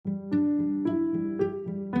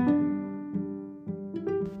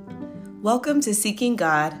Welcome to Seeking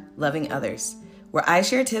God, Loving Others, where I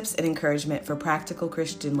share tips and encouragement for practical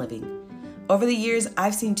Christian living. Over the years,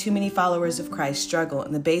 I've seen too many followers of Christ struggle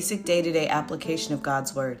in the basic day-to-day application of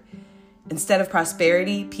God's Word. Instead of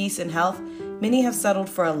prosperity, peace, and health, many have settled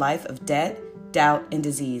for a life of debt, doubt, and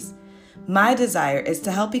disease. My desire is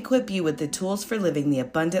to help equip you with the tools for living the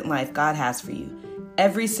abundant life God has for you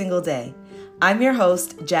every single day. I'm your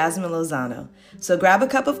host, Jasmine Lozano. So grab a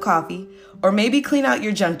cup of coffee or maybe clean out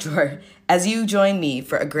your junk drawer as you join me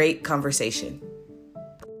for a great conversation.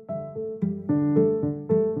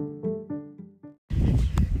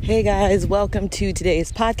 Hey guys, welcome to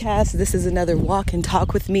today's podcast. This is another walk and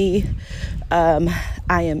talk with me. I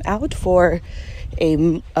am out for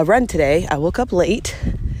a run today. I woke up late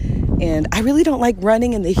and I really don't like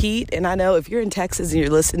running in the heat. And I know if you're in Texas and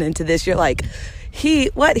you're listening to this, you're like,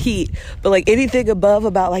 heat? What heat? But like anything above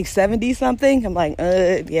about like 70 something, I'm like,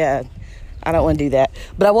 yeah, I don't want to do that.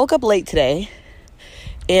 But I woke up late today.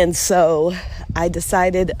 And so I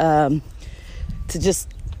decided to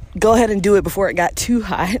just go ahead and do it before it got too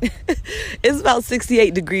hot. It's about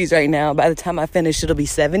 68 degrees right now. By the time I finish, it'll be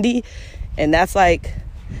 70. And that's like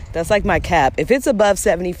my cap. If it's above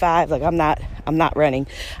 75, like I'm not running.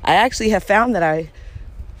 I actually have found that I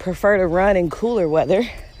prefer to run in cooler weather.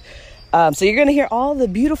 So you're going to hear all the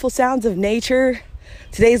beautiful sounds of nature.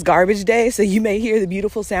 Today's garbage day, so you may hear the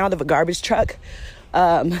beautiful sound of a garbage truck.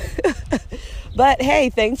 But hey,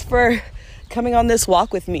 thanks for coming on this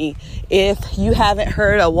walk with me. If you haven't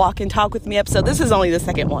heard a walk and talk with me episode, this is only the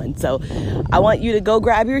second one. So I want you to go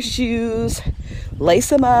grab your shoes, lace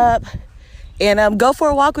them up, and go for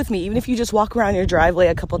a walk with me. Even if you just walk around your driveway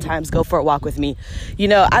a couple times, go for a walk with me. You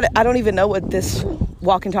know, I don't even know what this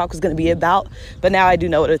walk and talk was going to be about, but now I do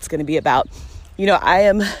know what it's going to be about. You know, I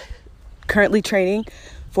am currently training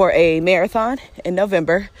for a marathon in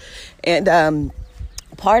November. And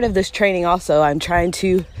part of this training also, I'm trying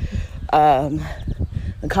to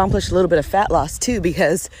accomplish a little bit of fat loss too,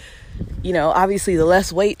 because, you know, obviously the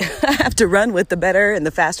less weight I have to run with, the better and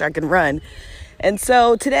the faster I can run. And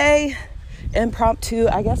so today, impromptu,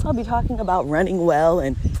 I guess I'll be talking about running well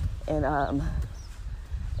and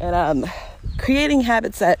creating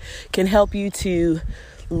habits that can help you to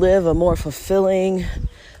live a more fulfilling,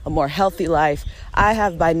 a more healthy life. I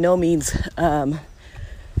have by no means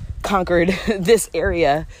conquered this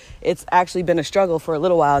area. It's actually been a struggle for a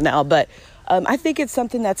little while now, but I think it's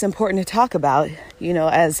something that's important to talk about, you know,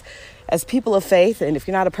 as people of faith. And if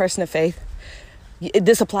you're not a person of faith,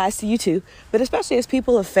 this applies to you too, but especially as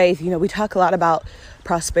people of faith, you know, we talk a lot about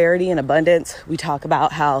prosperity and abundance. We talk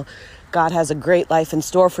about how God has a great life in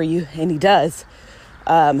store for you, and he does.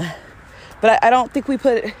 But I don't think we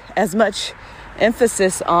put as much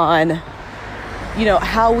emphasis on, you know,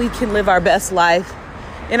 how we can live our best life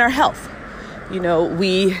in our health. You know,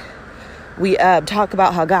 we talk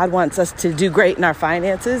about how God wants us to do great in our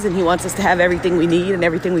finances, and he wants us to have everything we need and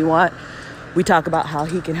everything we want. We talk about how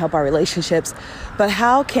he can help our relationships, but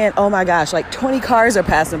how can, oh my gosh, like 20 cars are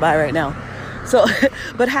passing by right now. So,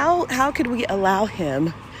 but how could we allow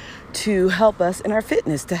him to help us in our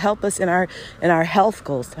fitness, to help us in our health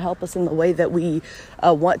goals, to help us in the way that we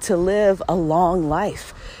want to live a long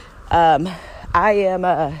life? I'm getting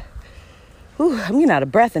out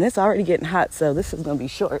of breath and it's already getting hot, so this is going to be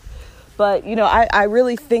short. But, you know, I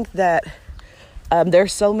really think that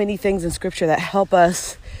there's so many things in scripture that help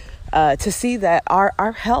us to see that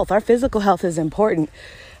our health, our physical health is important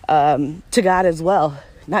to God as well,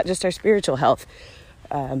 not just our spiritual health.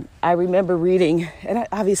 I remember reading, and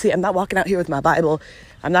obviously I'm not walking out here with my Bible.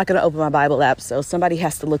 I'm not going to open my Bible app, so somebody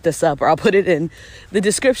has to look this up, or I'll put it in the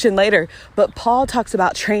description later. But Paul talks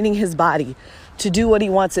about training his body to do what he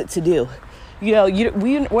wants it to do. You know,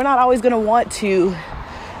 we're not always going to want to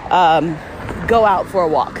go out for a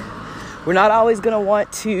walk. We're not always going to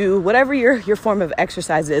want to, whatever your form of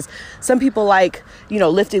exercise is. Some people like, you know,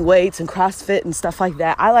 lifting weights and CrossFit and stuff like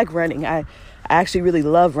that. I like running. I actually really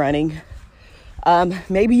love running.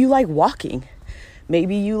 Maybe you like walking.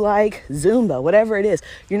 Maybe you like Zumba, whatever it is.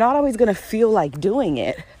 You're not always going to feel like doing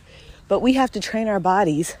it, but we have to train our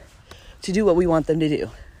bodies to do what we want them to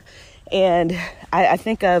do. And I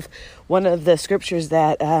think of one of the scriptures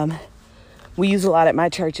that we use a lot at my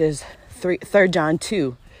church is 3 John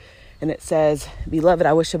 2. And it says, "Beloved,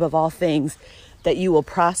 I wish above all things that you will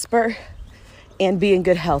prosper and be in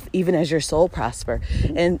good health, even as your soul prosper."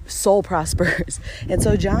 And soul prospers. And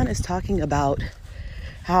so John is talking about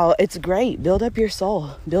how it's great. Build up your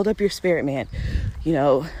soul. Build up your spirit, man. You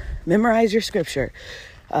know, memorize your scripture.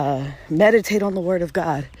 Meditate on the word of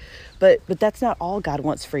God. But that's not all God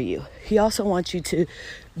wants for you. He also wants you to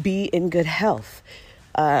be in good health.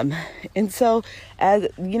 And so, as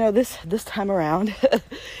you know, this time around,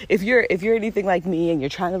 if you're anything like me and you're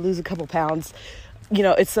trying to lose a couple pounds, you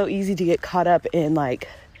know, it's so easy to get caught up in like,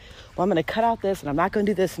 well, I'm going to cut out this and I'm not going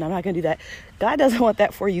to do this and I'm not going to do that. God doesn't want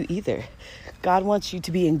that for you either. God wants you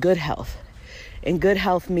to be in good health. And good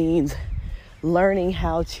health means learning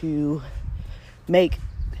how to make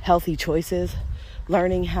healthy choices,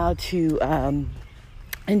 learning how to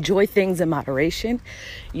enjoy things in moderation.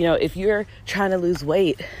 You know, if you're trying to lose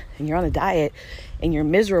weight and you're on a diet and you're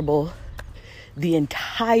miserable the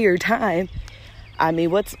entire time, I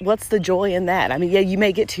mean, what's the joy in that? I mean, yeah, you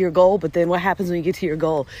may get to your goal, but then what happens when you get to your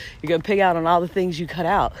goal? You're going to pick out on all the things you cut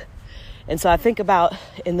out. And so I think about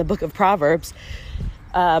in the book of Proverbs,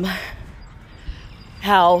 how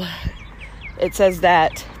it says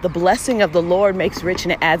that the blessing of the Lord makes rich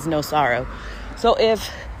and it adds no sorrow. So if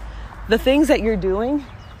the things that you're doing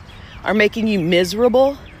are making you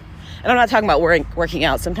miserable, and I'm not talking about working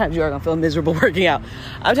out. Sometimes you are going to feel miserable working out.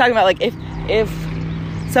 I'm talking about like if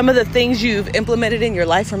some of the things you've implemented in your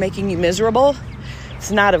life are making you miserable,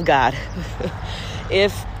 it's not of God.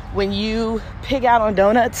 If when you pig out on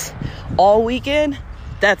donuts all weekend,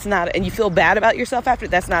 that's not, and you feel bad about yourself after,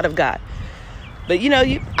 that's not of God. But you know,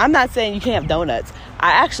 I'm not saying you can't have donuts.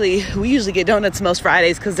 We usually get donuts most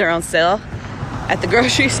Fridays because they're on sale at the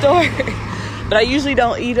grocery store. But I usually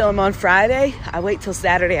don't eat them on Friday. I wait till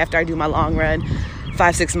Saturday after I do my long run,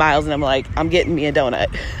 5-6 miles, and I'm like, I'm getting me a donut.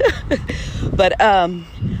 But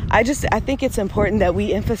I think it's important that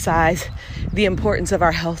we emphasize the importance of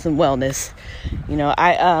our health and wellness. You know,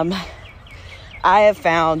 I have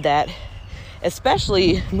found that,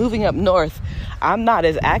 especially moving up north, I'm not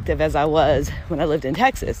as active as I was when I lived in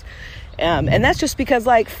Texas. And that's just because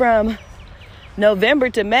like from November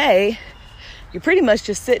to May, you're pretty much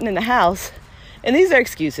just sitting in the house. And these are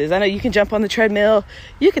excuses. I know you can jump on the treadmill.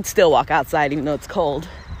 You could still walk outside even though it's cold.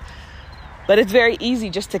 But it's very easy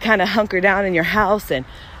just to kind of hunker down in your house and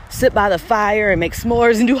sit by the fire and make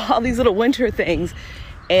s'mores and do all these little winter things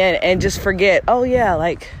and just forget, oh yeah,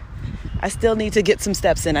 like I still need to get some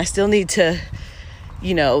steps in. I still need to,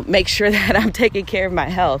 you know, make sure that I'm taking care of my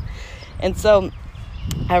health. And so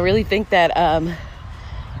I really think that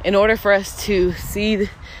in order for us to see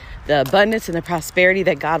the abundance and the prosperity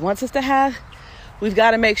that God wants us to have, we've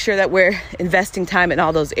got to make sure that we're investing time in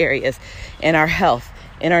all those areas, in our health,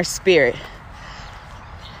 in our spirit,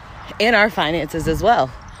 in our finances as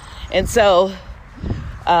well. And so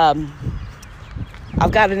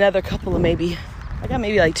I've got another couple of maybe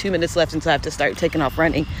like 2 minutes left until I have to start taking off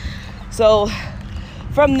running. So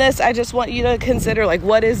from this, I just want you to consider, like,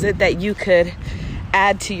 what is it that you could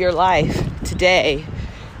add to your life today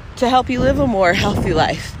to help you live a more healthy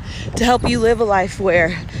life, to help you live a life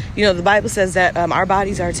where, you know, the Bible says that our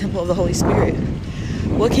bodies are a temple of the Holy Spirit.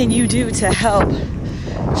 What can you do to help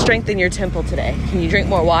strengthen your temple today? Can you drink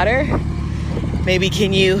more water? Maybe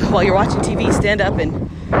can you, while you're watching TV, stand up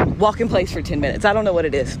and walk in place for 10 minutes? I don't know what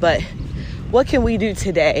it is, but what can we do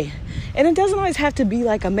today? And it doesn't always have to be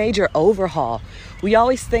like a major overhaul. We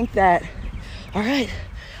always think that, all right,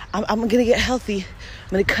 I'm going to get healthy. I'm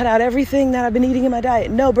going to cut out everything that I've been eating in my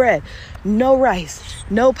diet. No bread, no rice,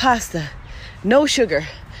 no pasta, no sugar.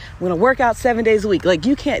 I'm going to work out 7 days a week. Like,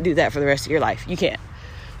 you can't do that for the rest of your life. You can't.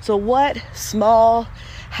 So what small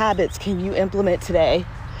habits can you implement today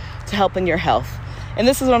to help in your health? And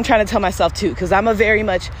this is what I'm trying to tell myself too, because I'm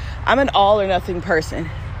an all or nothing person.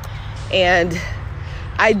 And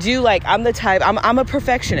I do I'm the type, I'm a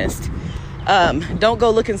perfectionist. Don't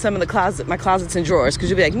go look in some of my closets and drawers, because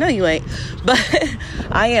you'll be like, no, you ain't. But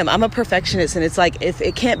I'm a perfectionist, and it's like, if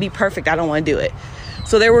it can't be perfect, I don't want to do it.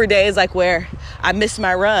 So there were days like where I missed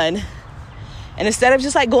my run, and instead of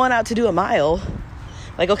just like going out to do a mile,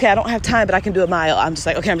 like, okay, I don't have time, but I can do a mile. I'm just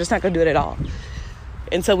like, okay, I'm just not going to do it at all.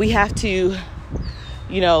 And so we have to,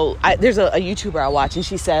 you know, there's a YouTuber I watch, and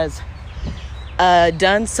she says,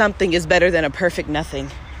 done something is better than a perfect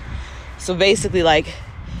nothing. So basically, like,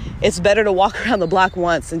 it's better to walk around the block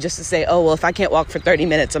once than just to say, oh, well, if I can't walk for 30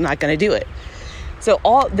 minutes, I'm not going to do it. So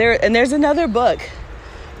there's another book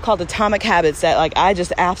called Atomic Habits that, like, I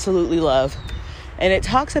just absolutely love. And it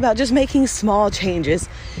talks about just making small changes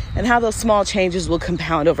and how those small changes will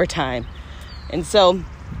compound over time. And so,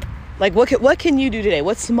 like, what can you do today?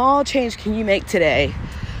 What small change can you make today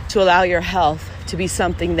to allow your health to be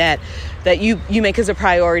something that you make as a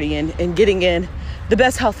priority in getting in the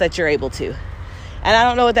best health that you're able to? And I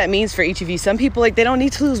don't know what that means for each of you. Some people, like, they don't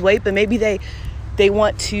need to lose weight, but maybe they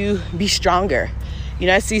want to be stronger. You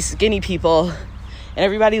know, I see skinny people, and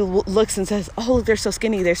everybody looks and says, oh, they're so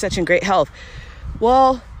skinny, they're such in great health.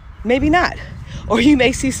 Well, maybe not. Or you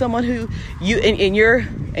may see someone who you, in your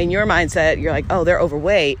mindset, you're like, oh, they're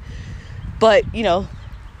overweight, but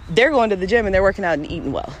they're going to the gym and they're working out and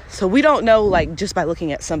eating well. So we don't know, like, just by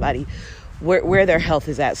looking at somebody where their health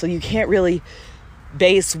is at. So you can't really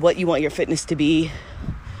base what you want your fitness to be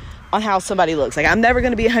on how somebody looks. Like, I'm never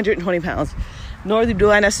going to be 120 pounds, nor do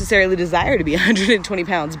I necessarily desire to be 120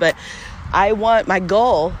 pounds, but my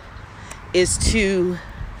goal is to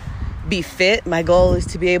be fit. My goal is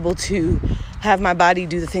to be able to have my body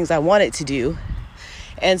do the things I want it to do.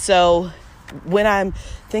 And so when I'm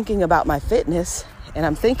thinking about my fitness and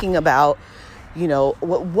I'm thinking about,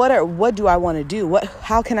 what do I want to do?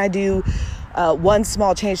 How can I do one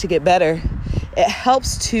small change to get better? It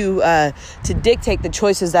helps to dictate the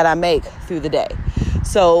choices that I make through the day.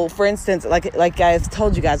 So, for instance, like I've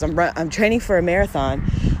told you guys, I'm training for a marathon.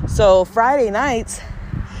 So Friday nights,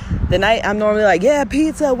 the night I'm normally like, yeah,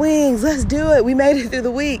 pizza, wings, let's do it. We made it through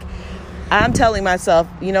the week. I'm telling myself,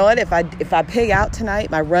 you know what? If I pig out tonight,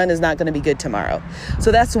 my run is not going to be good tomorrow. So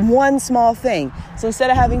that's one small thing. So instead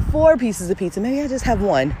of having 4 pieces of pizza, maybe I just have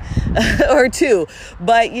 1 or 2.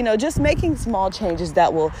 But, just making small changes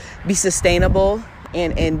that will be sustainable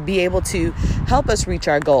and be able to help us reach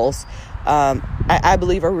our goals, I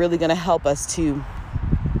believe are really going to help us to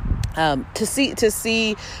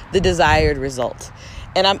see the desired result.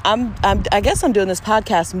 And I guess I'm doing this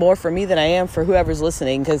podcast more for me than I am for whoever's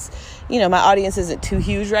listening, because, my audience isn't too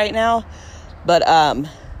huge right now. But,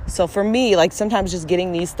 so for me, like, sometimes just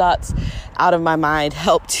getting these thoughts out of my mind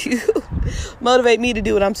help to motivate me to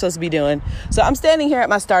do what I'm supposed to be doing. So I'm standing here at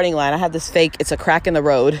my starting line. I have this it's a crack in the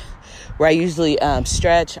road where I usually,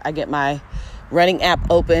 stretch. I get my running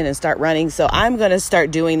app open and start running. So I'm going to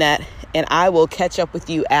start doing that, and I will catch up with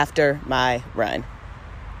you after my run.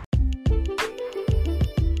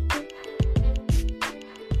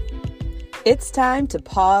 It's time to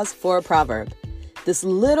pause for a proverb. This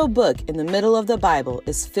little book in the middle of the Bible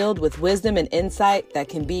is filled with wisdom and insight that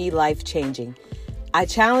can be life-changing. I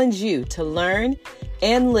challenge you to learn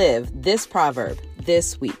and live this proverb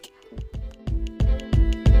this week.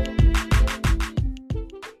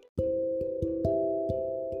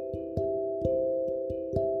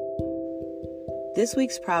 This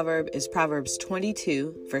week's proverb is Proverbs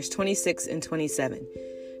 22, verse 26 and 27.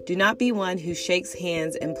 Do not be one who shakes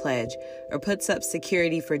hands and pledge or puts up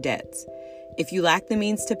security for debts. If you lack the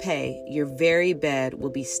means to pay, your very bed will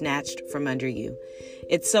be snatched from under you.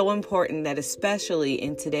 It's so important that, especially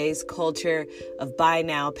in today's culture of buy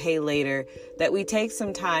now, pay later, that we take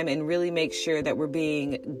some time and really make sure that we're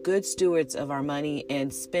being good stewards of our money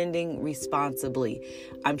and spending responsibly.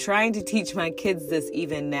 I'm trying to teach my kids this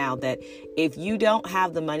even now, that if you don't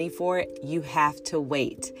have the money for it, you have to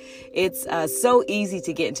wait. It's so easy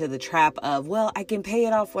to get into the trap of, well, I can pay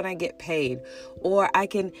it off when I get paid, or I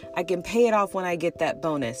can pay it off when I get that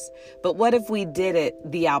bonus. But what if we did it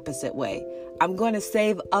the opposite way? I'm going to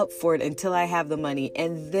save up for it until I have the money,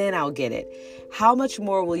 and then I'll get it. How much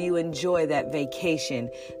more will you enjoy that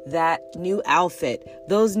vacation, that new outfit,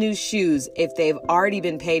 those new shoes, if they've already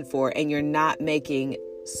been paid for and you're not making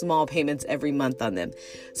small payments every month on them?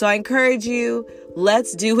 So I encourage you,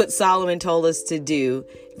 let's do what Solomon told us to do.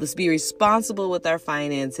 Let's be responsible with our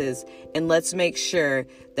finances, and let's make sure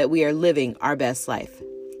that we are living our best life.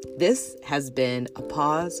 This has been a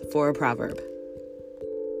pause for a proverb.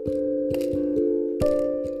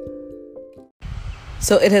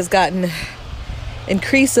 So it has gotten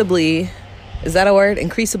increasingly, is that a word?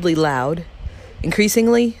 Increasingly loud.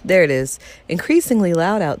 Increasingly? There it is. Increasingly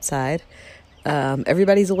loud outside.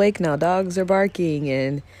 Everybody's awake now. Dogs are barking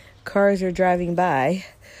and cars are driving by.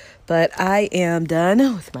 But I am done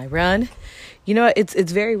with my run. You know,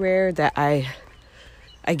 it's very rare that I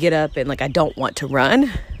get up and I don't want to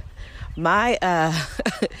run. My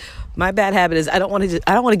my bad habit is I don't want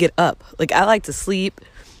to get up. I like to sleep.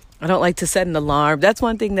 I don't like to set an alarm. That's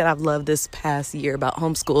one thing that I've loved this past year about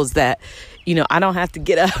homeschool is that, I don't have to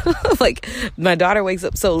get up. My daughter wakes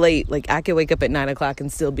up so late, I can wake up at 9 o'clock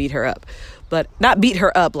and still beat her up. But not beat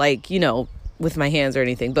her up with my hands or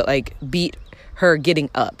anything, but beat her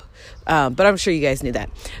getting up. But I'm sure you guys knew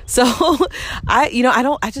that. So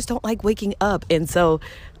I just don't like waking up. And so,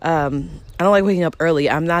 I don't like waking up early.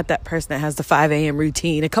 I'm not that person that has the 5 a.m.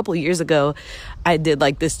 routine. A couple of years ago, I did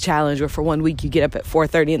this challenge where for 1 week you get up at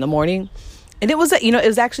 4:30 in the morning. And it was, it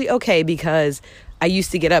was actually okay because I used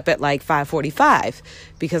to get up at 5:45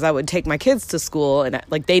 because I would take my kids to school and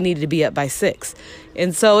they needed to be up by 6.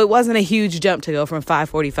 And so it wasn't a huge jump to go from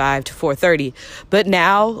 5:45 to 4:30. But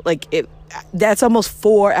now that's almost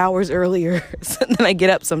 4 hours earlier than I get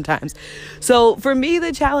up sometimes. So for me,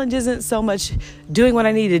 the challenge isn't so much doing what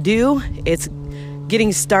I need to do. It's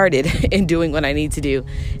getting started in doing what I need to do.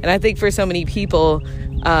 And I think for so many people,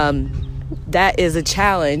 that is a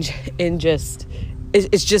challenge in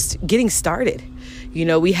it's just getting started.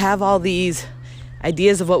 We have all these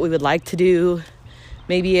ideas of what we would like to do.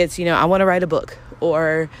 Maybe it's, I want to write a book,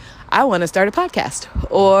 or I want to start a podcast,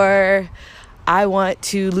 or I want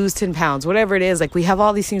to lose 10 pounds, whatever it is. Like, we have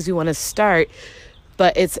all these things we want to start,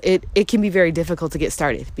 but it can be very difficult to get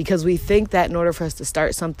started, because we think that in order for us to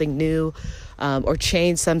start something new, or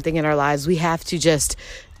change something in our lives, we have to just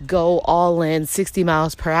go all in 60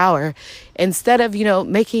 miles per hour instead of,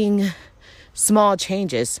 making small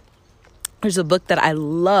changes. There's a book that I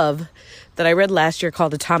love that I read last year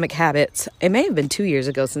called Atomic Habits. It may have been 2 years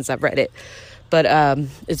ago since I've read it, but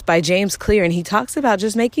it's by James Clear, and he talks about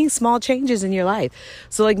just making small changes in your life.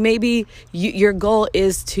 So like maybe your goal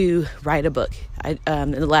is to write a book.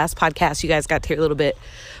 In the last podcast, you guys got to hear a little bit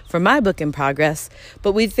from my book in progress,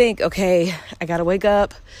 but we think, okay, I got to wake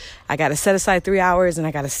up, I got to set aside 3 hours, and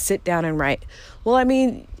I got to sit down and write. Well, I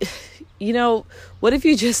mean, what if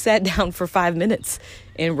you just sat down for 5 minutes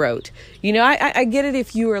and wrote? I get it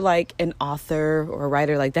if you were like an author or a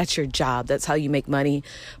writer, like that's your job, that's how you make money.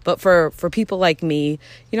 But for people like me,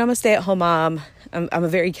 I'm a stay-at-home mom. I'm a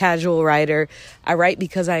very casual writer. I write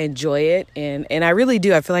because I enjoy it, and I really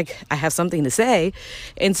do. I feel like I have something to say.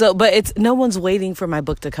 And so, but no one's waiting for my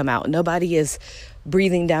book to come out. Nobody is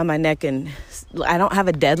breathing down my neck, and I don't have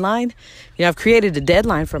a deadline. I've created a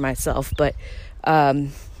deadline for myself, but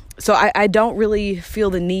so I don't really feel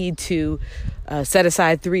the need to set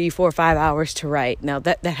aside 3, 4, 5 hours to write. Now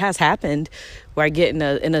that has happened where I get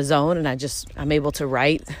in a zone and I'm able to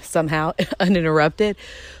write somehow uninterrupted.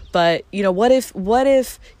 But what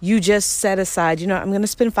if you just set aside, I'm going to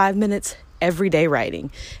spend 5 minutes every day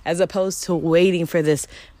writing, as opposed to waiting for this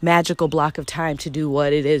magical block of time to do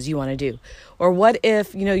what it is you want to do. Or what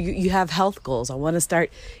if, you have health goals. I want to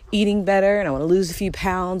start eating better and I want to lose a few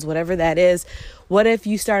pounds, whatever that is. What if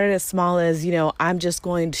you started as small as, I'm just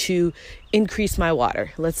going to increase my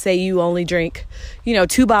water. Let's say you only drink,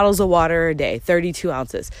 2 bottles of water a day, 32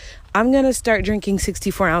 ounces. I'm going to start drinking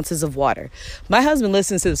 64 ounces of water. My husband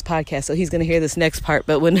listens to this podcast, so he's going to hear this next part.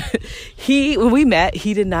 But when we met,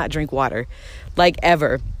 he did not drink water, like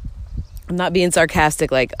ever. I'm not being sarcastic,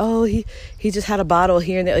 like, oh, he just had a bottle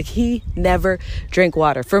here and there. Like, he never drank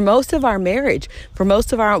water. For most of our marriage,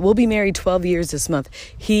 we'll be married 12 years this month.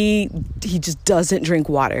 He just doesn't drink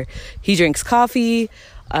water. He drinks coffee,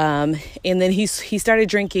 and then he started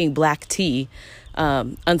drinking black tea,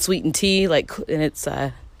 unsweetened tea, and it's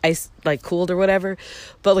ice, like cooled or whatever.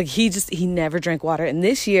 But like he never drank water. And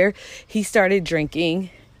this year he started drinking,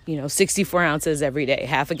 64 ounces every day,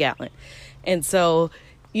 half a gallon. And so,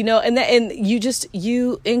 and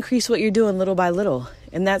you increase what you're doing little by little.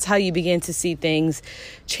 And that's how you begin to see things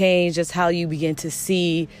change. That's how you begin to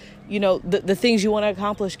see, the things you want to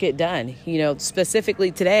accomplish get done. Specifically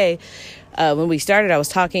today, when we started, I was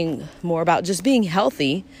talking more about just being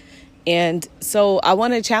healthy. And so I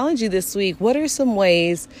want to challenge you this week. What are some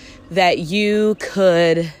ways that you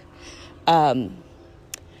could improve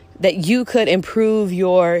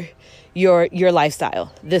your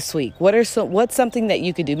lifestyle this week? What's something that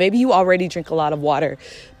you could do? Maybe you already drink a lot of water,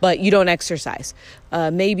 but you don't exercise.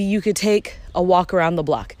 Maybe you could take a walk around the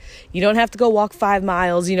block. You don't have to go walk 5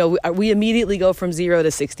 miles. We immediately go from 0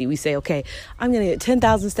 to 60. We say, okay, I'm going to get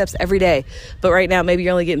 10,000 steps every day. But right now, maybe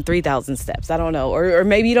you're only getting 3,000 steps. I don't know. Or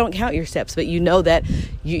maybe you don't count your steps, but that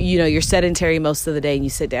you're sedentary most of the day and you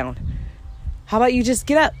sit down. How about you just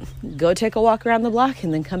get up, go take a walk around the block,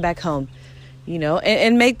 and then come back home?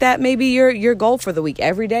 And make that maybe your goal for the week.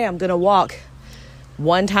 Every day I'm going to walk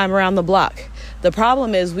 1 time around the block. The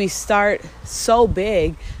problem is we start so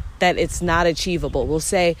big that it's not achievable. We'll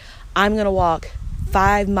say, I'm going to walk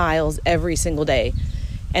 5 miles every single day.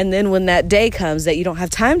 And then when that day comes that you don't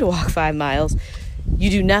have time to walk 5 miles,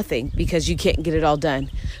 you do nothing because you can't get it all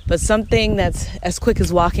done. But something that's as quick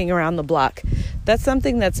as walking around the block, that's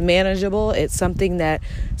something that's manageable. It's something that's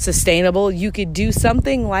sustainable. You could do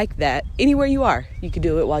something like that anywhere you are. You could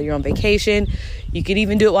do it while you're on vacation. You could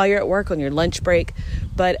even do it while you're at work on your lunch break.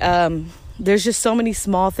 But there's just so many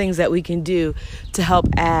small things that we can do to help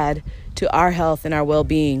add to our health and our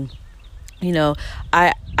well-being.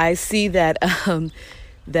 I see that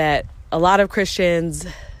that a lot of Christians,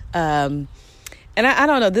 and I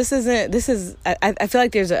don't know, I feel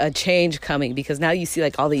like there's a change coming, because now you see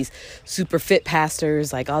like all these super fit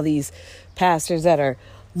pastors, like all these pastors that are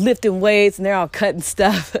lifting weights and they're all cutting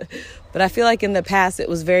stuff. But I feel like in the past, it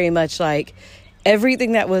was very much like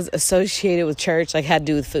everything that was associated with church, like had to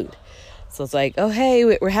do with food. So it's like, oh, hey,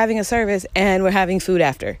 we're having a service and we're having food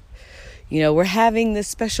after. We're having this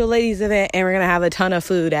special ladies event and we're going to have a ton of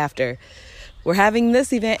food after. We're having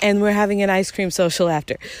this event and we're having an ice cream social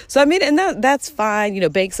after. So, and that's fine,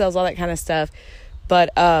 bake sales, all that kind of stuff.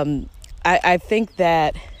 But I think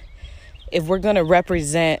that if we're going to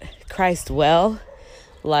represent Christ well,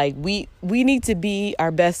 like we need to be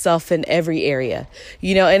our best self in every area,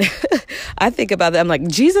 and I think about that. I'm like,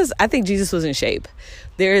 I think Jesus was in shape.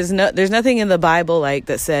 There's nothing in the Bible like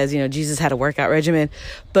that says, Jesus had a workout regimen,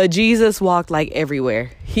 but Jesus walked like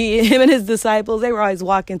everywhere. Him and his disciples, they were always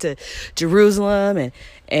walking to Jerusalem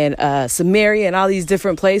and Samaria and all these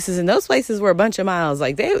different places. And those places were a bunch of miles.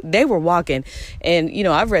 Like they were walking. And,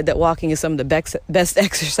 I've read that walking is some of the best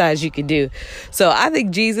exercise you could do. So I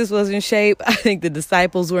think Jesus was in shape. I think the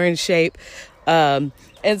disciples were in shape. And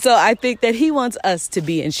so I think that he wants us to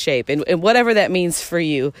be in shape, and whatever that means for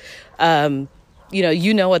you.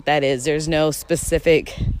 You know what that is. There's no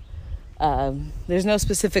specific guideline. There's no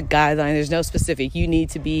specific, you need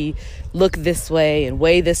to look this way and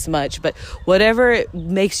weigh this much, but whatever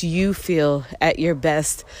makes you feel at your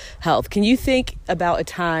best health. Can you think about a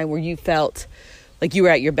time where you felt like you were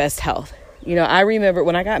at your best health? I remember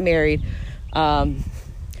when I got married,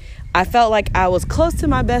 I felt like I was close to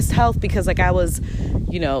my best health because I was,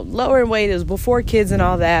 lower in weight. It was before kids and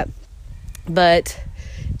all that. But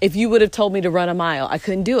if you would have told me to run a mile, I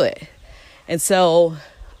couldn't do it. And so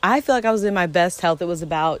I feel like I was in my best health. It was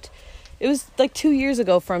like 2 years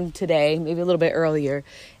ago from today, maybe a little bit earlier.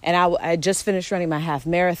 And I just finished running my half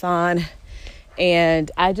marathon. And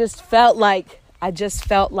I just felt like I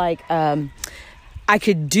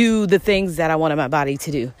could do the things that I wanted my body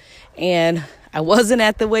to do. And I wasn't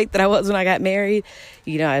at the weight that I was when I got married.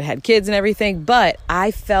 I had kids and everything, but I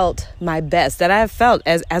felt my best that I have felt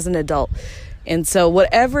as an adult. And so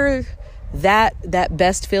whatever that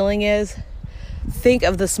best feeling is, think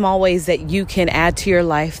of the small ways that you can add to your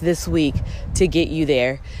life this week to get you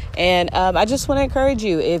there. And I just want to encourage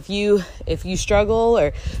you, if you struggle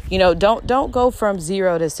or, don't go from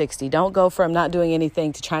 0 to 60. Don't go from not doing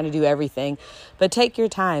anything to trying to do everything, but take your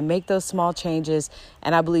time, make those small changes.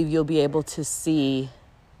 And I believe you'll be able to see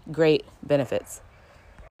great benefits.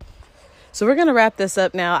 So we're going to wrap this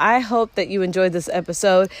up now. I hope that you enjoyed this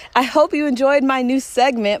episode. I hope you enjoyed my new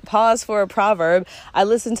segment, Pause for a Proverb. I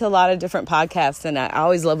listen to a lot of different podcasts, and I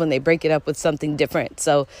always love when they break it up with something different.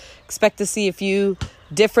 So expect to see a few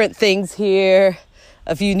different things here,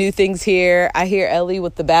 a few new things here. I hear Ellie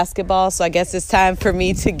with the basketball, so I guess it's time for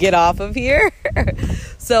me to get off of here.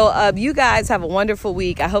 So you guys have a wonderful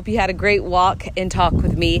week. I hope you had a great walk and talk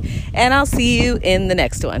with me, and I'll see you in the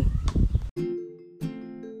next one.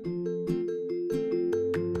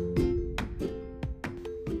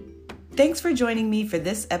 Thanks for joining me for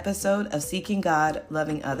this episode of Seeking God,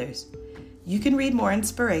 Loving Others. You can read more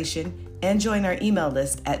inspiration and join our email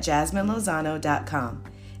list at jasminelozano.com.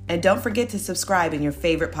 And don't forget to subscribe in your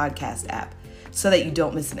favorite podcast app so that you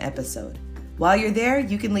don't miss an episode. While you're there,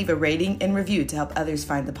 you can leave a rating and review to help others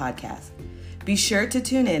find the podcast. Be sure to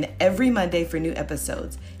tune in every Monday for new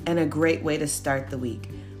episodes and a great way to start the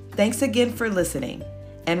week. Thanks again for listening.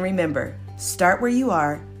 And remember, start where you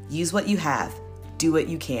are, use what you have, do what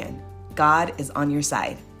you can. God is on your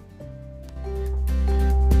side.